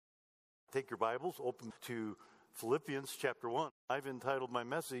Take your Bibles, open to Philippians chapter 1. I've entitled my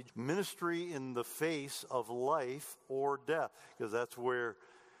message, Ministry in the Face of Life or Death, because that's where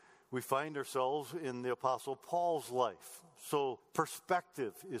we find ourselves in the Apostle Paul's life. So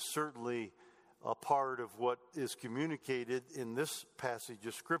perspective is certainly a part of what is communicated in this passage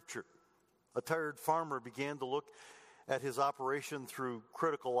of Scripture. A tired farmer began to look at his operation through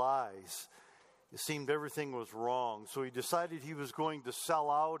critical eyes. It seemed everything was wrong, so he decided he was going to sell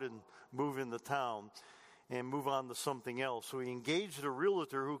out and move into town and move on to something else. So he engaged a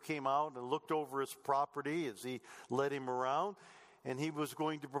realtor who came out and looked over his property as he led him around, and he was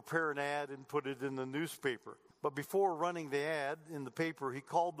going to prepare an ad and put it in the newspaper. But before running the ad in the paper, he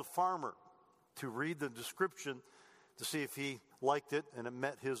called the farmer to read the description to see if he liked it and it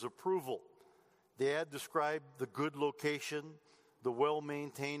met his approval. The ad described the good location, the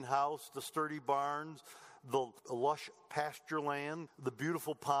well-maintained house, the sturdy barns, the lush pasture land, the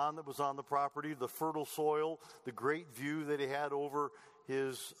beautiful pond that was on the property, the fertile soil, the great view that he had over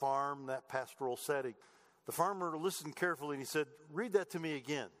his farm, that pastoral setting. The farmer listened carefully and he said, "Read that to me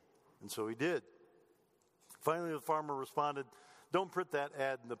again." And so he did. Finally, the farmer responded, "Don't print that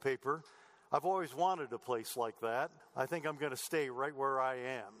ad in the paper. I've always wanted a place like that. I think I'm going to stay right where I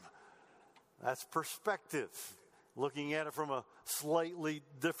am." That's perspective. Looking at it from a slightly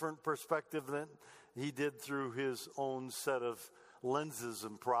different perspective than he did through his own set of lenses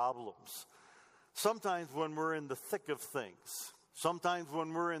and problems. Sometimes when we're in the thick of things, sometimes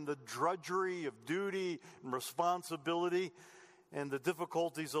when we're in the drudgery of duty and responsibility and the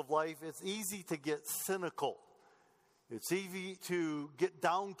difficulties of life, it's easy to get cynical. It's easy to get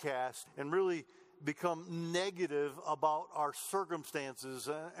downcast and really become negative about our circumstances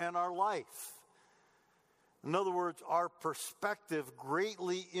and our life. In other words, our perspective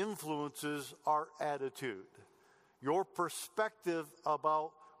greatly influences our attitude. Your perspective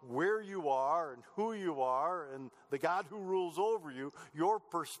about where you are and who you are and the God who rules over you, your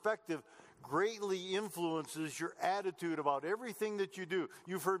perspective greatly influences your attitude about everything that you do.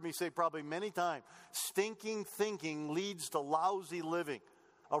 You've heard me say probably many times, stinking thinking leads to lousy living.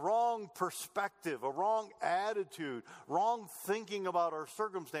 A wrong perspective, a wrong attitude, wrong thinking about our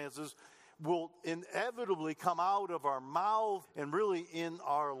circumstances will inevitably come out of our mouth and really in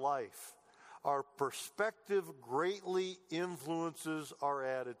our life. Our perspective greatly influences our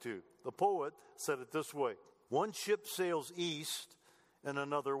attitude. The poet said it this way: one ship sails east and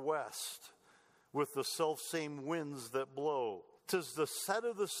another west, with the selfsame winds that blow. 'Tis the set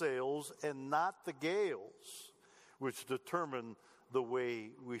of the sails and not the gales which determine the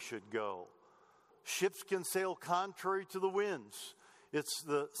way we should go. Ships can sail contrary to the winds. It's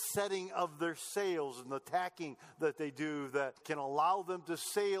the setting of their sails and the tacking that they do that can allow them to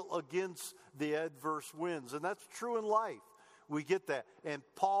sail against the adverse winds. And that's true in life. We get that. And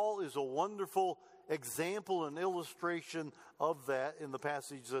Paul is a wonderful example and illustration of that in the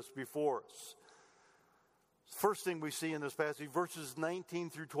passage that's before us. First thing we see in this passage, verses 19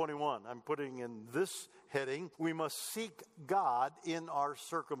 through 21. I'm putting in this heading, we must seek God in our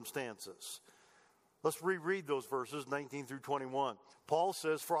circumstances. Let's reread those verses, 19 through 21. Paul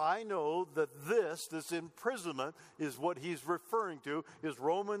says, "For I know that this imprisonment," is what he's referring to, is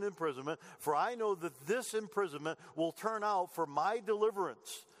Roman imprisonment. "For I know that this imprisonment will turn out for my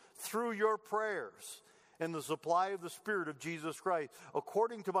deliverance through your prayers and the supply of the Spirit of Jesus Christ,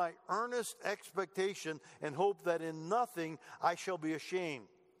 according to my earnest expectation and hope that in nothing I shall be ashamed.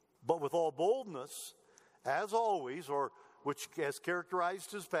 But with all boldness, as always," or which has characterized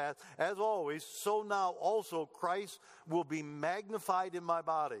his past, "as always, so now also Christ will be magnified in my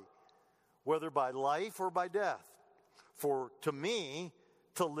body, whether by life or by death. For to me,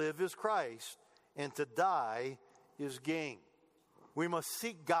 to live is Christ, and to die is gain." We must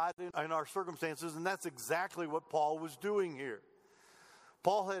seek God in our circumstances, and that's exactly what Paul was doing here.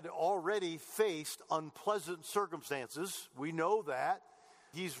 Paul had already faced unpleasant circumstances. We know that.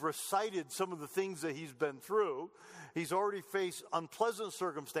 He's recited some of the things that he's been through. He's already faced unpleasant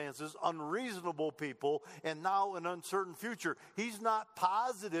circumstances, unreasonable people, and now an uncertain future. He's not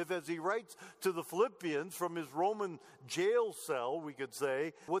positive, as he writes to the Philippians from his Roman jail cell, we could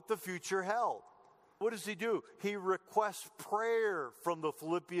say, what the future held. What does he do? He requests prayer from the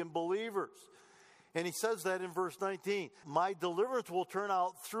Philippian believers. And he says that in verse 19, "My deliverance will turn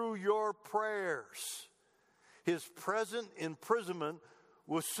out through your prayers." His present imprisonment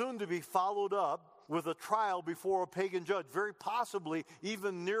was soon to be followed up with a trial before a pagan judge, very possibly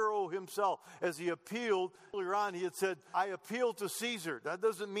even Nero himself. As he appealed, earlier on he had said, "I appeal to Caesar." That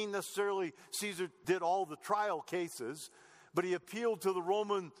doesn't mean necessarily Caesar did all the trial cases, but he appealed to the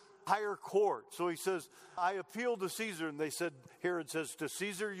Roman higher court. So he says, I appeal to Caesar. And Herod says, to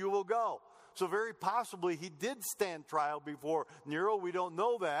Caesar you will go. So very possibly he did stand trial before Nero. We don't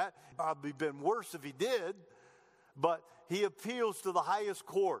know that. Probably been worse if he did. But he appeals to the highest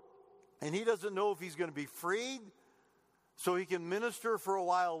court. And he doesn't know if he's going to be freed so he can minister for a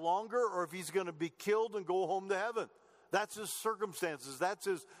while longer, or if he's going to be killed and go home to heaven. That's his circumstances. That's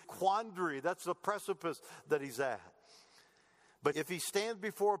his quandary. That's the precipice that he's at. But if he stands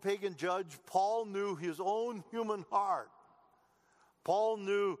before a pagan judge, Paul knew his own human heart. Paul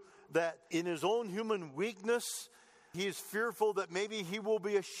knew that in his own human weakness, he is fearful that maybe he will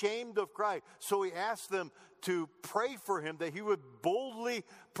be ashamed of Christ. So he asked them to pray for him, that he would boldly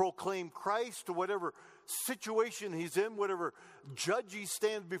proclaim Christ to whatever situation he's in, whatever judge he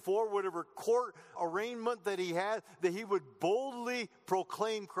stands before, whatever court arraignment that he had, that he would boldly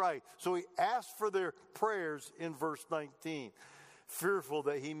proclaim Christ. So he asked for their prayers in verse 19, fearful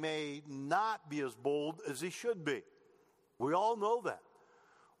that he may not be as bold as he should be. We all know that.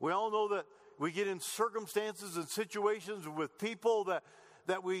 We all know that we get in circumstances and situations with people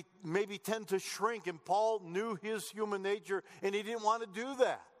that we maybe tend to shrink. And Paul knew his human nature, and he didn't want to do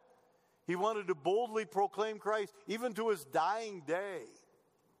that. He wanted to boldly proclaim Christ even to his dying day.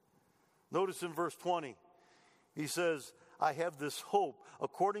 Notice in verse 20, he says, I have this hope,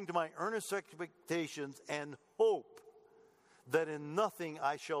 according to my earnest expectations and hope, that in nothing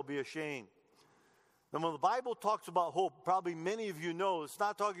I shall be ashamed. Now, when the Bible talks about hope, probably many of you know, it's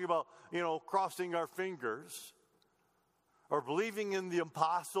not talking about, crossing our fingers or believing in the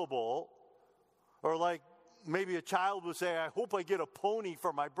impossible, or like maybe a child would say, I hope I get a pony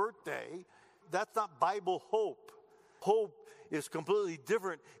for my birthday. That's not Bible hope. Hope is completely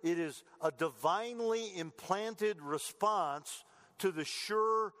different. It is a divinely implanted response to the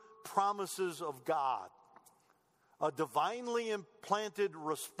sure promises of God. A divinely implanted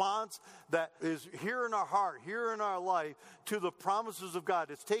response that is here in our heart, here in our life, to the promises of God.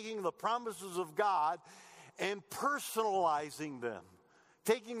 It's taking the promises of God and personalizing them.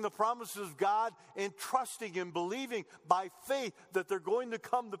 Taking the promises of God and trusting and believing by faith that they're going to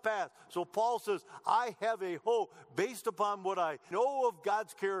come to pass. So Paul says, I have a hope based upon what I know of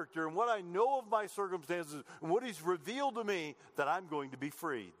God's character and what I know of my circumstances and what he's revealed to me, that I'm going to be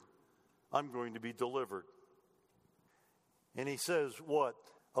freed. I'm going to be delivered. And he says, what?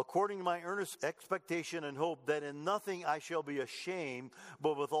 According to my earnest expectation and hope, that in nothing I shall be ashamed,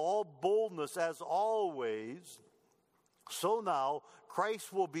 but with all boldness as always, so now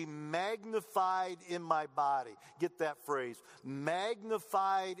Christ will be magnified in my body. Get that phrase.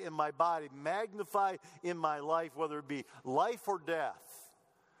 Magnified in my body. Magnified in my life, whether it be life or death.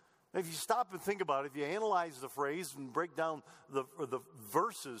 If you stop and think about it, if you analyze the phrase and break down the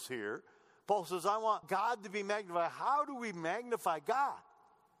verses here, Paul says, I want God to be magnified. How do we magnify God?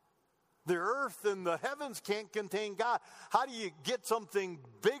 The earth and the heavens can't contain God. How do you get something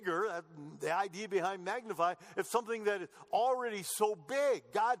bigger? The idea behind magnify, if something that is already so big.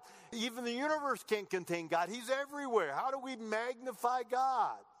 God, even the universe can't contain God. He's everywhere. How do we magnify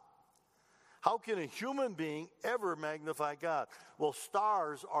God? How can a human being ever magnify God? Well,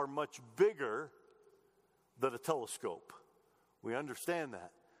 stars are much bigger than a telescope. We understand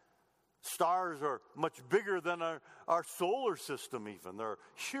that. Stars are much bigger than our solar system even. There are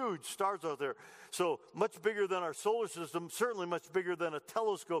huge stars out there. So much bigger than our solar system, certainly much bigger than a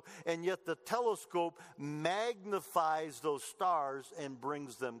telescope. And yet the telescope magnifies those stars and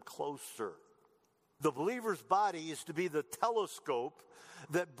brings them closer. The believer's body is to be the telescope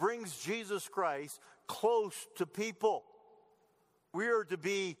that brings Jesus Christ close to people. We are to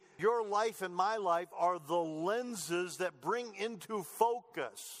be, your life and my life are the lenses that bring into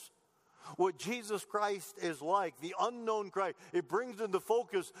focus what Jesus Christ is like, the unknown Christ. It brings into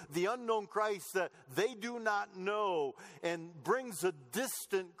focus the unknown Christ that they do not know, and brings a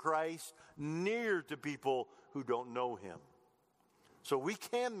distant Christ near to people who don't know him. So we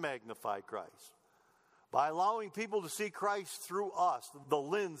can magnify Christ by allowing people to see Christ through us, the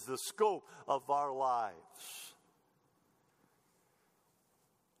lens, the scope of our lives.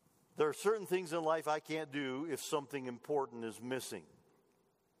 There are certain things in life I can't do if something important is missing.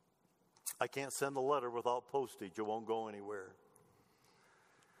 I can't send a letter without postage. It won't go anywhere.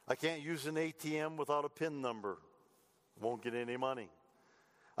 I can't use an ATM without a PIN number. Won't get any money.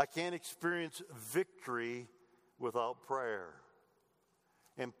 I can't experience victory without prayer.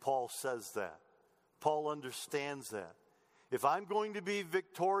 And Paul says that. Paul understands that. If I'm going to be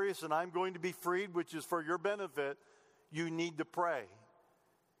victorious and I'm going to be freed, which is for your benefit, you need to pray.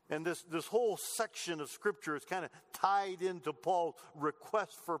 And this whole section of Scripture is kind of tied into Paul's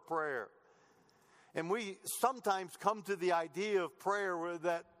request for prayer. And we sometimes come to the idea of prayer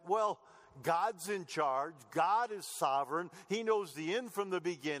that, well, God's in charge. God is sovereign. He knows the end from the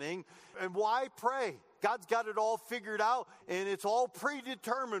beginning. And why pray? God's got it all figured out, and it's all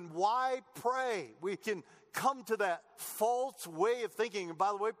predetermined. Why pray? We can come to that false way of thinking, and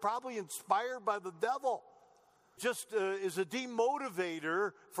by the way, probably inspired by the devil. Just is a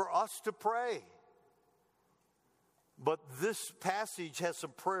demotivator for us to pray. But this passage has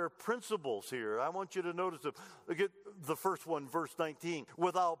some prayer principles here. I want you to notice them. Look at the first one, verse 19.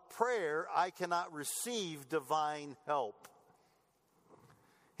 Without prayer, I cannot receive divine help.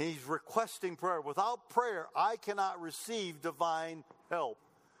 He's requesting prayer. Without prayer, I cannot receive divine help.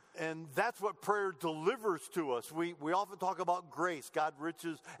 And that's what prayer delivers to us. We often talk about grace. God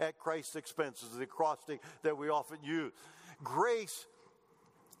riches at Christ's expenses, the acrostic that we often use. Grace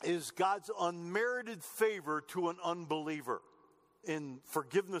is God's unmerited favor to an unbeliever in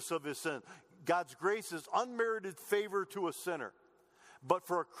forgiveness of his sin. God's grace is unmerited favor to a sinner. But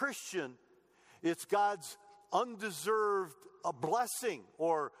for a Christian, it's God's undeserved blessing,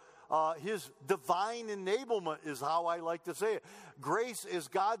 or his divine enablement is how I like to say it. Grace is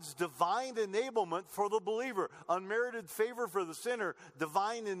God's divine enablement for the believer. Unmerited favor for the sinner,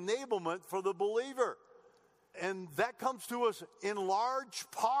 divine enablement for the believer. And that comes to us in large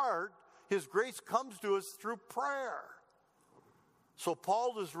part, his grace comes to us through prayer. So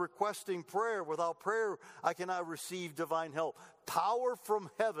Paul is requesting prayer. Without prayer, I cannot receive divine help. Power from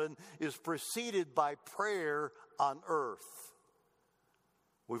heaven is preceded by prayer on earth.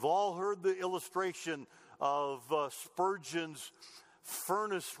 We've all heard the illustration of Spurgeon's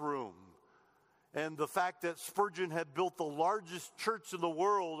furnace room, and the fact that Spurgeon had built the largest church in the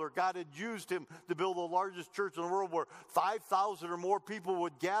world, or God had used him to build the largest church in the world, where 5,000 or more people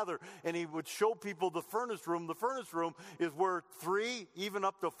would gather, and he would show people the furnace room. The furnace room is where 3, even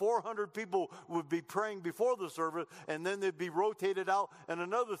up to 400 people would be praying before the service, and then they'd be rotated out, and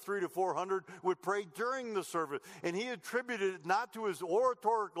another 300 to 400 would pray during the service. And he attributed it not to his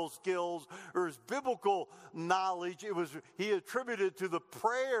oratorical skills or his biblical knowledge. He attributed it to the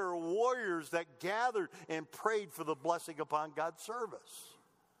prayer warriors that gathered and prayed for the blessing upon God's service.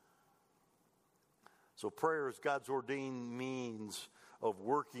 So prayer is God's ordained means of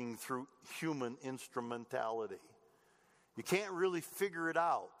working through human instrumentality. You can't really figure it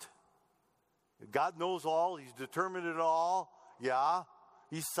out. God knows all. He's determined it all. Yeah,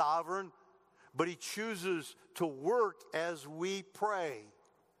 he's sovereign. But he chooses to work as we pray.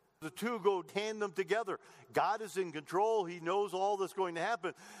 The two go tandem together. God is in control. He knows all that's going to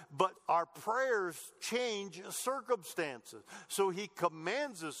happen. But our prayers change circumstances. So he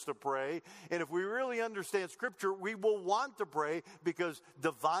commands us to pray. And if we really understand Scripture, we will want to pray because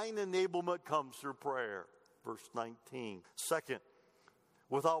divine enablement comes through prayer. Verse 19. Second,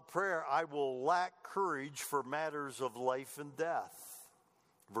 without prayer, I will lack courage for matters of life and death.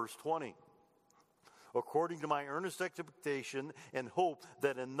 Verse 20. According to my earnest expectation and hope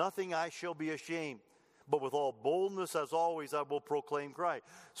that in nothing I shall be ashamed, but with all boldness as always I will proclaim Christ.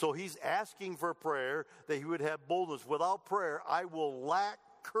 So he's asking for prayer, that he would have boldness. Without prayer, I will lack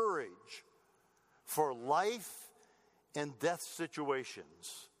courage for life and death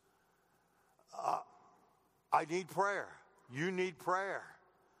situations. I need prayer. You need prayer.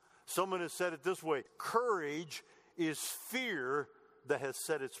 Someone has said it this way: courage is fear that has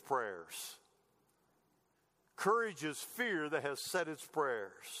said its prayers. Courage is fear that has said its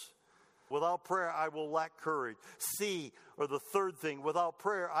prayers. Without prayer, I will lack courage. C, or the third thing, without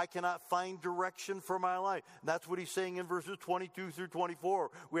prayer, I cannot find direction for my life. And that's what he's saying in verses 22 through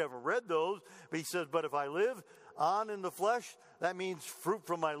 24. We haven't read those, but he says, but if I live on in the flesh, that means fruit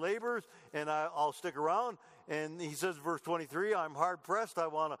from my labors, and I'll stick around. And he says, verse 23, I'm hard pressed. I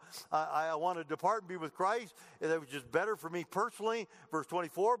want to depart and be with Christ. And that was just better for me personally. Verse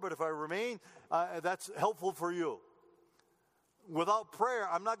 24, but if I remain, that's helpful for you. Without prayer,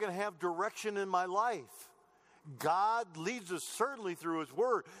 I'm not going to have direction in my life. God leads us certainly through his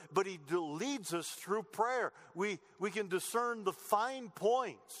word, but he leads us through prayer. We can discern the fine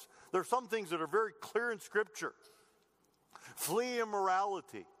points. There are some things that are very clear in Scripture. Flee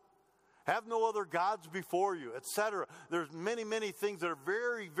immorality. Have no other gods before you, etc. There's many, many things that are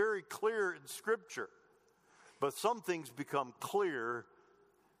very, very clear in Scripture. But some things become clear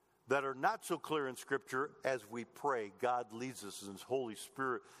that are not so clear in Scripture as we pray. God leads us, and his Holy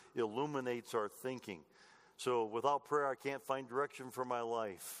Spirit illuminates our thinking. So without prayer, I can't find direction for my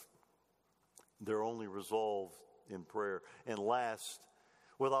life. They're only resolved in prayer. And last,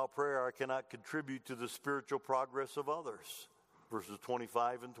 without prayer, I cannot contribute to the spiritual progress of others. Verses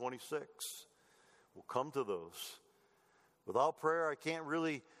 25 and 26. We'll come to those. Without prayer, I can't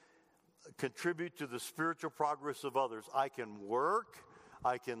really contribute to the spiritual progress of others. I can work,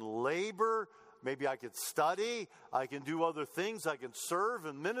 I can labor, maybe I can study, I can do other things, I can serve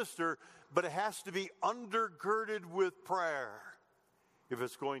and minister, but it has to be undergirded with prayer if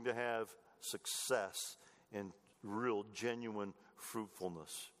it's going to have success and real, genuine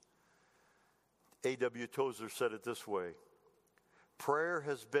fruitfulness. A.W. Tozer said it this way: prayer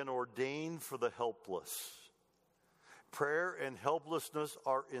has been ordained for the helpless. Prayer and helplessness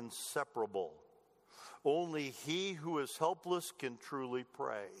are inseparable. Only he who is helpless can truly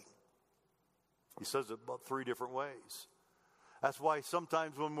pray. He says it about 3 different ways. That's why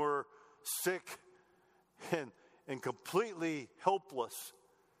sometimes when we're sick and completely helpless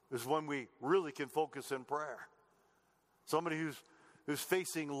is when we really can focus in prayer. Somebody who's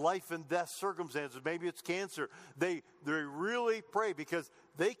facing life and death circumstances, maybe it's cancer, they really pray because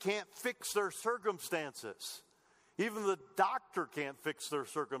they can't fix their circumstances. Even the doctor can't fix their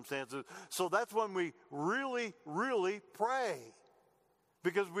circumstances. So that's when we really, really pray.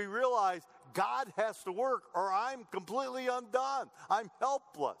 Because we realize God has to work or I'm completely undone. I'm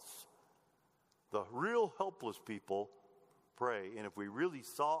helpless. The real helpless people pray. And if we really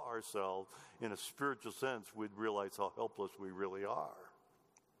saw ourselves in a spiritual sense, we'd realize how helpless we really are.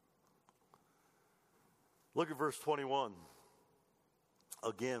 Look at verse 21.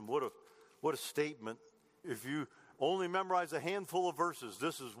 Again, what a statement. If you only memorize a handful of verses,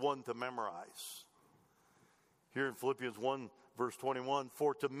 this is one to memorize. Here in Philippians 1, verse 21,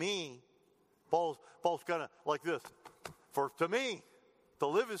 for to me, Paul's kind of like this. For to me, to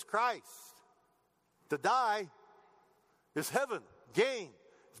live is Christ. To die is heaven. Gain.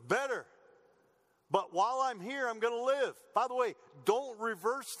 It's better. But while I'm here, I'm going to live. By the way, don't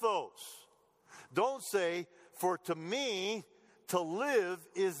reverse those. Don't say, for to me, to live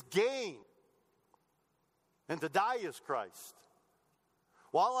is gain. And to die is Christ.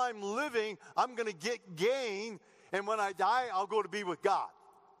 While I'm living, I'm going to get gain. And when I die, I'll go to be with God.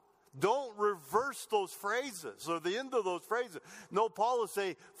 Don't reverse those phrases or the end of those phrases. No, Paul is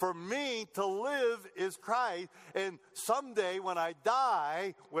saying, for me to live is Christ. And someday when I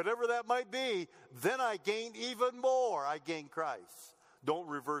die, whatever that might be, then I gain even more. I gain Christ. Don't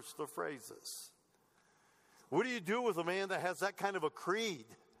reverse the phrases. What do you do with a man that has that kind of a creed?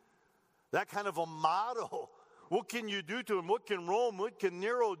 That kind of a motto? What can you do to him? What can Rome, what can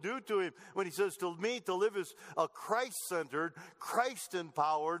Nero do to him when he says, to me, to live is a Christ-centered,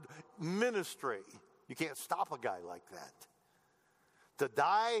 Christ-empowered ministry? You can't stop a guy like that. To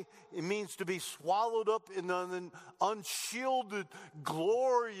die, it means to be swallowed up in an unshielded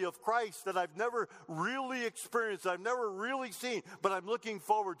glory of Christ that I've never really experienced, I've never really seen, but I'm looking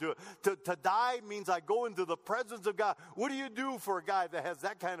forward to it. To die means I go into the presence of God. What do you do for a guy that has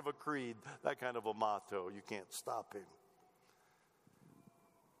that kind of a creed, that kind of a motto? You can't stop him.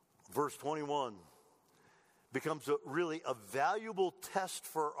 Verse 21 becomes really a valuable test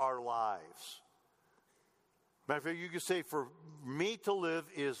for our lives. Matter of fact, you could say, for me to live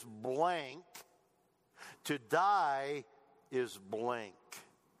is blank, to die is blank.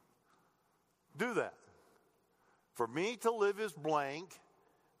 Do that. For me to live is blank,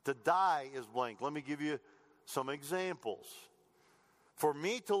 to die is blank. Let me give you some examples. For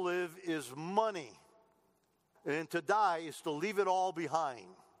me to live is money, and to die is to leave it all behind.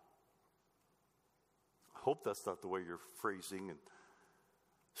 I hope that's not the way you're phrasing and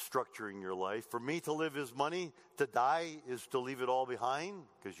structuring your life. For me to live is money, to die is to leave it all behind,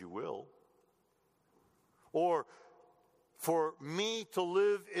 because you will. Or for me to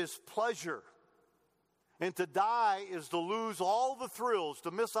live is pleasure, and to die is to lose all the thrills,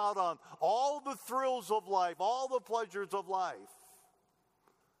 to miss out on all the thrills of life, all the pleasures of life.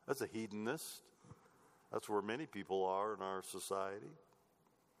 That's a hedonist. That's where many people are in our society.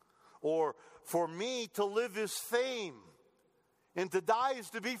 Or for me to live is fame, and to die is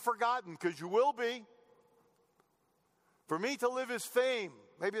to be forgotten, because you will be. For me to live is fame.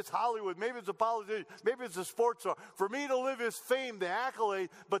 Maybe it's Hollywood. Maybe it's a politician. Maybe it's a sports star. For me to live is fame, the accolade.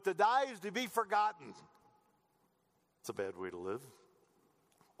 But to die is to be forgotten. It's a bad way to live.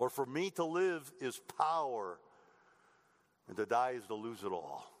 Or for me to live is power. And to die is to lose it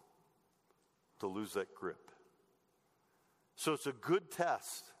all. To lose that grip. So it's a good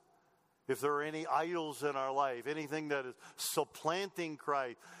test. If there are any idols in our life, anything that is supplanting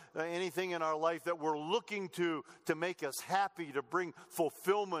Christ, anything in our life that we're looking to make us happy, to bring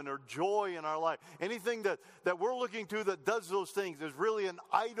fulfillment or joy in our life, anything that we're looking to that does those things is really an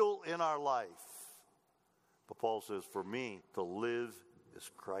idol in our life. But Paul says, for me, to live is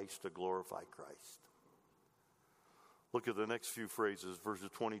Christ, to glorify Christ. Look at the next few phrases, verses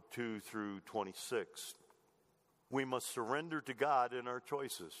 22 through 26. We must surrender to God in our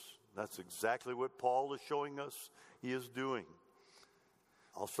choices. That's exactly what Paul is showing us he is doing.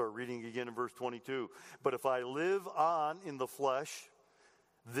 I'll start reading again in verse 22. But if I live on in the flesh,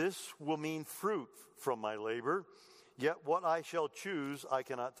 this will mean fruit from my labor, yet what I shall choose I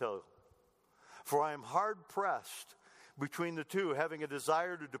cannot tell. For I am hard pressed between the two, having a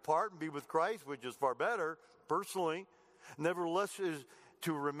desire to depart and be with Christ, which is far better, personally. Nevertheless,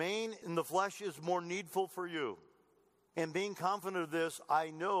 to remain in the flesh is more needful for you. And being confident of this,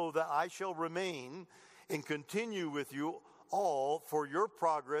 I know that I shall remain and continue with you all for your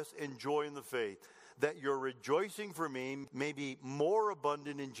progress and joy in the faith, that your rejoicing for me may be more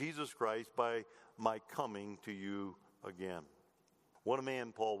abundant in Jesus Christ by my coming to you again. What a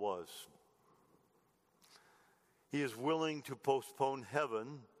man Paul was. He is willing to postpone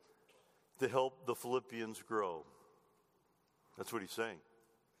heaven to help the Philippians grow. That's what he's saying.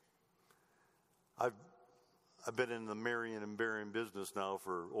 I've been in the marrying and burying business now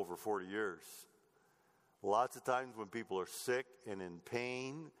for over 40 years. Lots of times when people are sick and in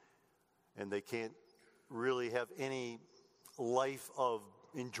pain and they can't really have any life of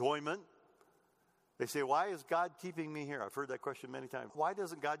enjoyment, they say, why is God keeping me here? I've heard that question many times. Why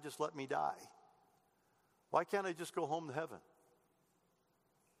doesn't God just let me die? Why can't I just go home to heaven?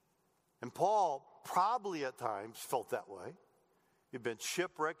 And Paul probably at times felt that way. He'd been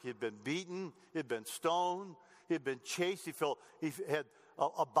shipwrecked, he'd been beaten, he'd been stoned, he'd been chased. He had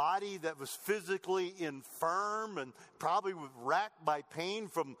a body that was physically infirm and probably racked by pain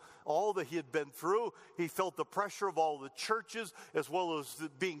from all that he had been through. He felt the pressure of all the churches as well as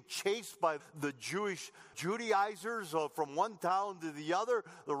being chased by the Jewish Judaizers from one town to the other.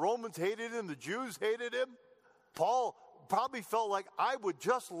 The Romans hated him, the Jews hated him. Paul probably felt like, I would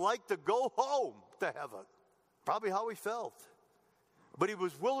just like to go home to heaven. Probably how he felt. But he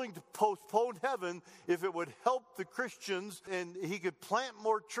was willing to postpone heaven if it would help the Christians and he could plant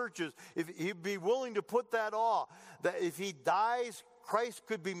more churches. If he'd be willing to put that off, that if he dies, Christ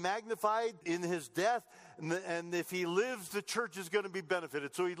could be magnified in his death, and if he lives, the church is going to be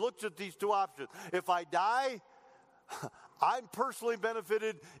benefited. So he looks at these two options. If I die, I'm personally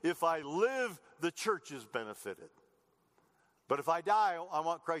benefited. If I live, the church is benefited. But if I die, I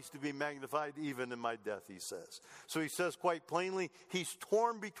want Christ to be magnified even in my death, he says. So he says quite plainly, he's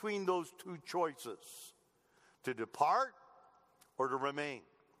torn between those two choices, to depart or to remain.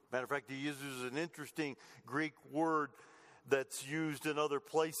 Matter of fact, he uses an interesting Greek word that's used in other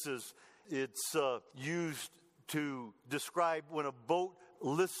places. It's used to describe when a boat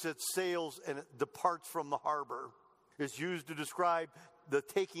lifts its sails and it departs from the harbor. It's used to describe the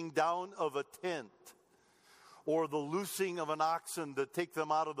taking down of a tent, or the loosing of an oxen to take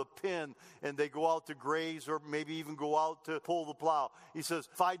them out of the pen and they go out to graze or maybe even go out to pull the plow. He says,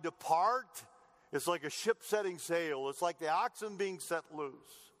 if I depart, it's like a ship setting sail. It's like the oxen being set loose.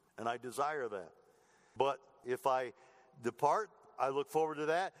 And I desire that. But if I depart, I look forward to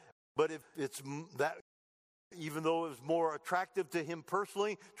that. But if it's that, even though it was more attractive to him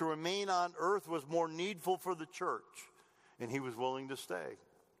personally, to remain on earth was more needful for the church. And he was willing to stay.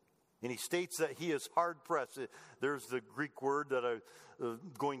 And he states that he is hard-pressed. There's the Greek word that I'm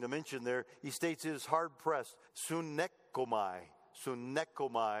going to mention there. He states he is hard-pressed, sunekomai,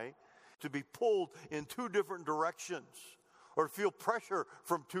 to be pulled in two different directions, or to feel pressure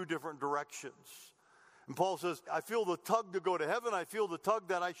from two different directions. And Paul says, I feel the tug to go to heaven. I feel the tug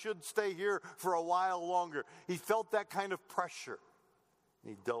that I should stay here for a while longer. He felt that kind of pressure,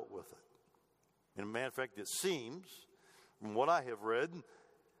 and he dealt with it. And as a matter of fact, it seems, from what I have read,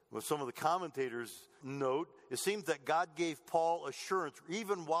 what some of the commentators note, it seems that God gave Paul assurance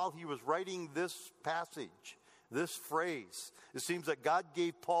even while he was writing this passage, this phrase. It seems that God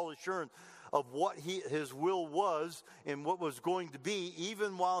gave Paul assurance of what his will was and what was going to be,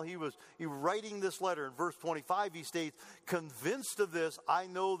 even while he was writing this letter. In verse 25, he states, convinced of this, I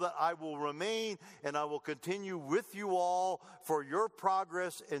know that I will remain and I will continue with you all for your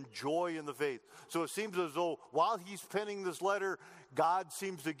progress and joy in the faith. So it seems as though while he's penning this letter, God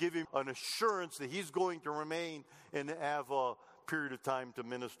seems to give him an assurance that he's going to remain and have a period of time to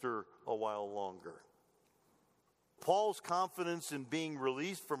minister a while longer. Paul's confidence in being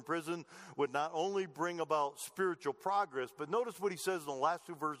released from prison would not only bring about spiritual progress, but notice what he says in the last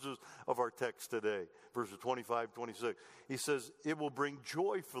two verses of our text today, verses 25, 26. He says, it will bring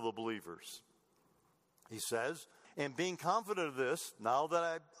joy for the believers. He says, and being confident of this, now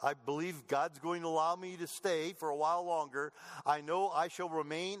that I believe God's going to allow me to stay for a while longer, I know I shall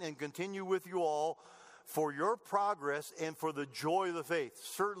remain and continue with you all for your progress and for the joy of the faith.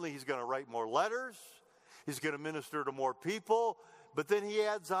 Certainly he's going to write more letters. He's going to minister to more people. But then he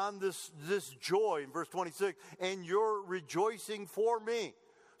adds on this joy in verse 26, and you're rejoicing for me.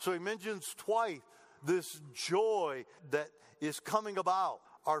 So he mentions twice this joy that is coming about.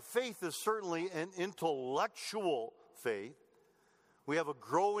 Our faith is certainly an intellectual faith. We have a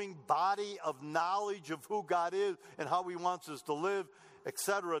growing body of knowledge of who God is and how he wants us to live,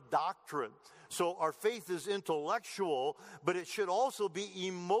 etc., doctrine. So our faith is intellectual, but it should also be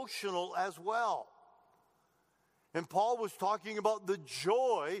emotional as well. And Paul was talking about the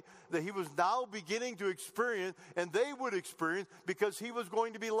joy that he was now beginning to experience, and they would experience, because he was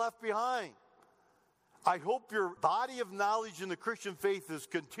going to be left behind. I hope your body of knowledge in the Christian faith is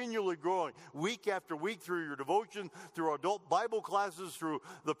continually growing week after week through your devotion, through our adult Bible classes, through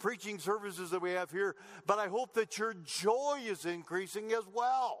the preaching services that we have here. But I hope that your joy is increasing as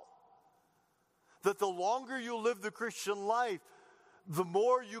well. That the longer you live the Christian life, the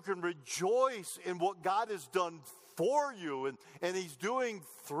more you can rejoice in what God has done for you and he's doing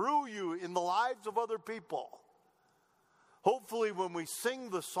through you in the lives of other people. Hopefully when we sing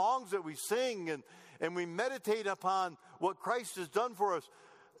the songs that we sing and we meditate upon what Christ has done for us,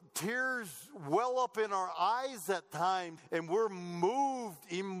 tears well up in our eyes at times, and we're moved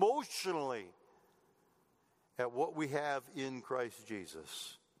emotionally at what we have in Christ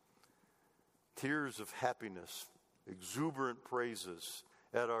Jesus. Tears of happiness, exuberant praises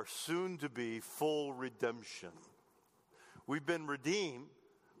at our soon-to-be full redemption. We've been redeemed,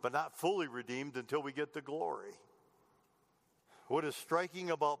 but not fully redeemed until we get to glory. What is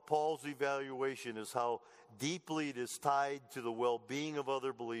striking about Paul's evaluation is how deeply it is tied to the well-being of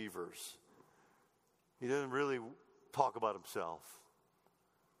other believers. He doesn't really talk about himself.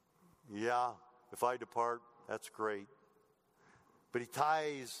 Yeah, if I depart, that's great. But he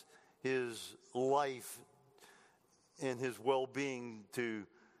ties his life and his well-being to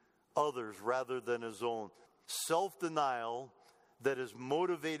others rather than his own. Self-denial that is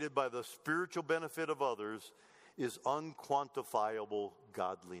motivated by the spiritual benefit of others is unquantifiable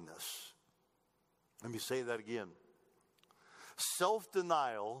godliness. Let me say that again.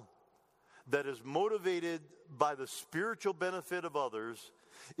 Self-denial that is motivated by the spiritual benefit of others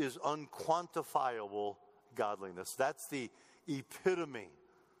is unquantifiable godliness. That's the epitome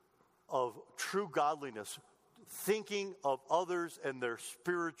of true godliness, thinking of others and their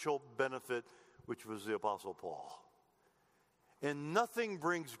spiritual benefit, which was the Apostle Paul. And nothing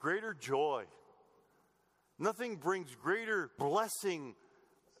brings greater joy, nothing brings greater blessing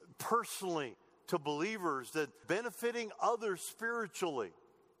personally to believers than benefiting others spiritually.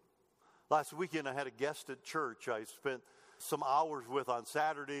 Last weekend I had a guest at church I spent some hours with on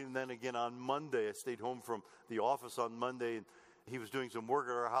Saturday, and then again on Monday. I stayed home from the office on Monday, and he was doing some work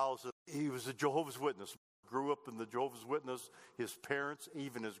at our house. He was a Jehovah's Witness. Grew up in the Jehovah's Witness, his parents,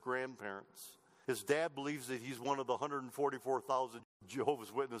 even his grandparents. His dad believes that he's one of the 144,000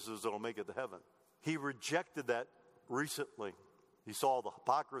 Jehovah's Witnesses that will make it to heaven. He rejected that recently. He saw the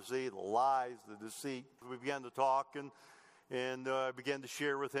hypocrisy, the lies, the deceit. We began to talk, and I began to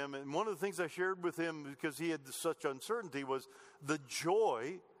share with him. And one of the things I shared with him, because he had such uncertainty, was the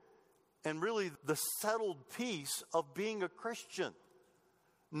joy and really the settled peace of being a Christian.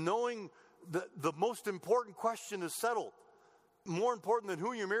 Knowing that the most important question is settled. More important than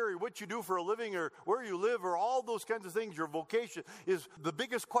who you marry, what you do for a living, or where you live, or all those kinds of things, your vocation, is the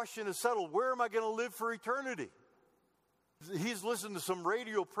biggest question is settled. Where am I going to live for eternity? He's listened to some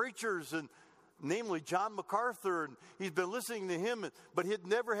radio preachers, and namely John MacArthur, and he's been listening to him, but he'd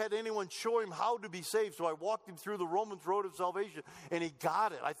never had anyone show him how to be saved. So I walked him through the Romans road of salvation, and he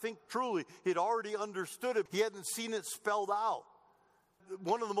got it. I think truly he'd already understood it. He hadn't seen it spelled out.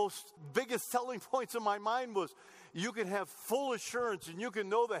 One of the biggest selling points in my mind was you can have full assurance and you can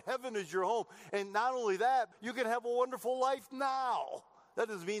know that heaven is your home. And not only that, you can have a wonderful life now. That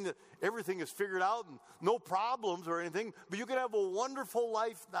doesn't mean that everything is figured out and no problems or anything, but you can have a wonderful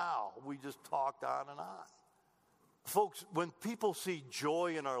life now. We just talked on and on. Folks, when people see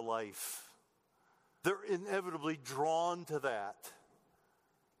joy in our life, they're inevitably drawn to that,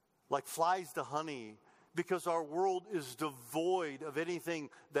 like flies to honey, because our world is devoid of anything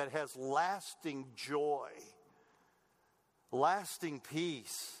that has lasting joy, lasting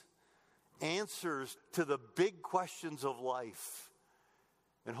peace, answers to the big questions of life.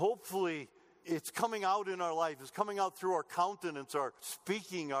 And hopefully it's coming out in our life. It's coming out through our countenance, our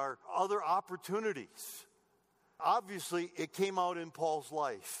speaking, our other opportunities. Obviously, it came out in Paul's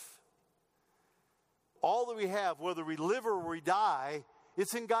life. All that we have, whether we live or we die,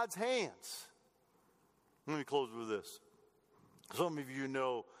 it's in God's hands. Let me close with this. Some of you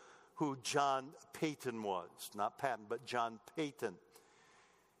know who John Paton was. Not Patton, but John Paton.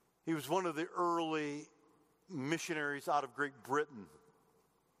 He was one of the early missionaries out of Great Britain.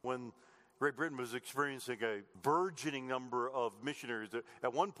 When Great Britain was experiencing a burgeoning number of missionaries.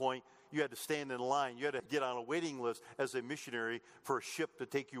 At one point, you had to stand in line. You had to get on a waiting list as a missionary for a ship to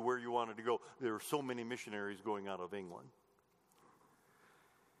take you where you wanted to go. There were so many missionaries going out of England.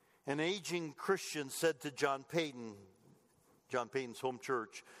 An aging Christian said to John Paton's home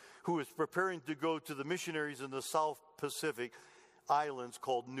church, who was preparing to go to the missionaries in the South Pacific islands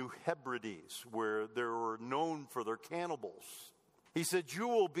called New Hebrides, where they were known for their cannibals. He said, "You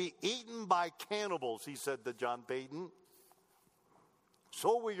will be eaten by cannibals," he said to John Paton.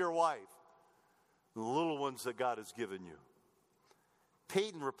 "So will your wife, the little ones that God has given you."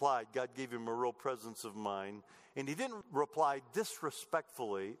 Paton replied, God gave him a real presence of mind, and he didn't reply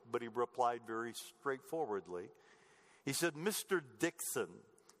disrespectfully, but he replied very straightforwardly. He said, "Mr. Dixon,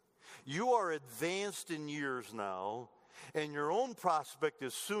 you are advanced in years now, and your own prospect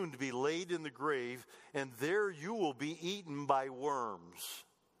is soon to be laid in the grave, and there you will be eaten by worms.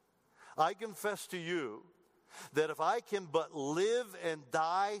 I confess to you that if I can but live and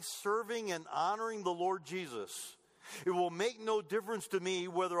die serving and honoring the Lord Jesus, it will make no difference to me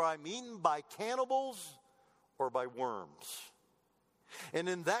whether I'm eaten by cannibals or by worms. And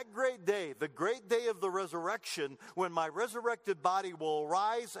in that great day, the great day of the resurrection, when my resurrected body will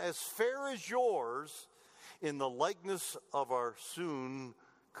rise as fair as yours in the likeness of our soon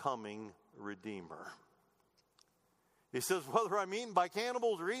coming Redeemer." He says, whether I'm eaten by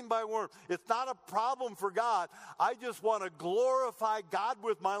cannibals or eaten by worms, it's not a problem for God. I just want to glorify God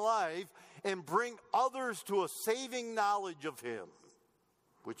with my life and bring others to a saving knowledge of Him,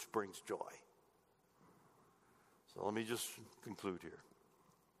 which brings joy. So let me just conclude here.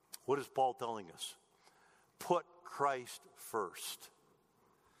 What is Paul telling us? Put Christ first.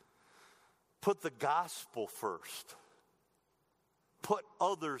 Put the gospel first. Put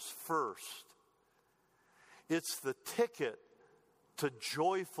others first. It's the ticket to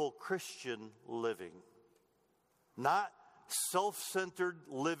joyful Christian living. Not self-centered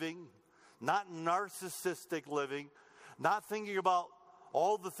living, not narcissistic living, not thinking about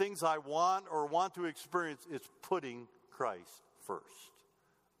all the things I want or want to experience. It's putting Christ first,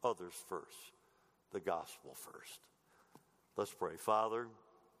 others first, the gospel first. Let's pray. Father,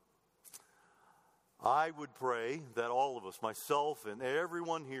 I would pray that all of us, myself and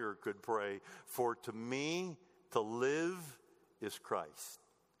everyone here, could pray, for to me to live is Christ.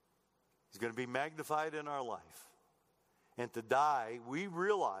 He's going to be magnified in our life. And to die, we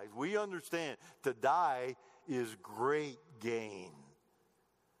realize, we understand, to die is great gain.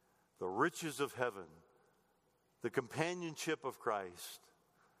 The riches of heaven, the companionship of Christ,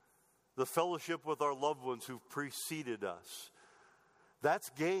 the fellowship with our loved ones who've preceded us.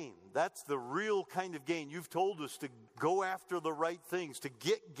 That's gain. That's the real kind of gain. You've told us to go after the right things, to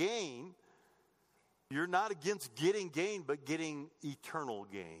get gain. You're not against getting gain, but getting eternal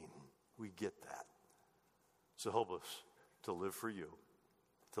gain. We get that. So help us to live for you,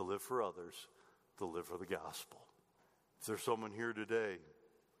 to live for others, to live for the gospel. If there's someone here today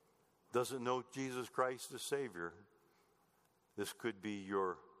doesn't know Jesus Christ as Savior, this could be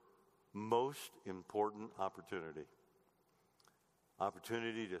your most important opportunity.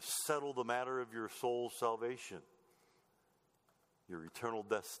 Opportunity to settle the matter of your soul's salvation, your eternal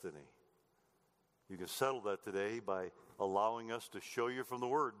destiny. You can settle that today by allowing us to show you from the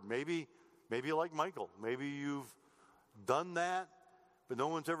Word. Maybe like Michael, maybe you've done that, but no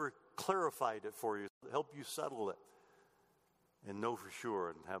one's ever clarified it for you, help you settle it. And know for sure,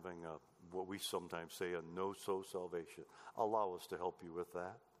 and having what we sometimes say, a no-so salvation. Allow us to help you with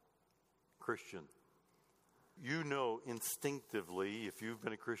that. Christian, you know instinctively, if you've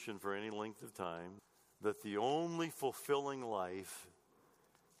been a Christian for any length of time, that the only fulfilling life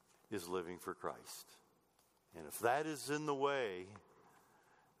is living for Christ. And if that is in the way,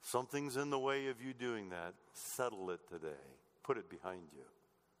 something's in the way of you doing that, settle it today. Put it behind you.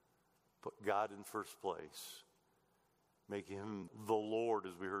 Put God in first place. Make Him the Lord,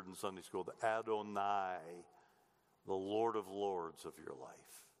 as we heard in Sunday school, the Adonai, the Lord of Lords of your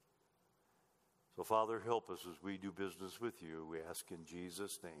life. So, Father, help us as we do business with you. We ask in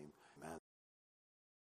Jesus' name. Amen.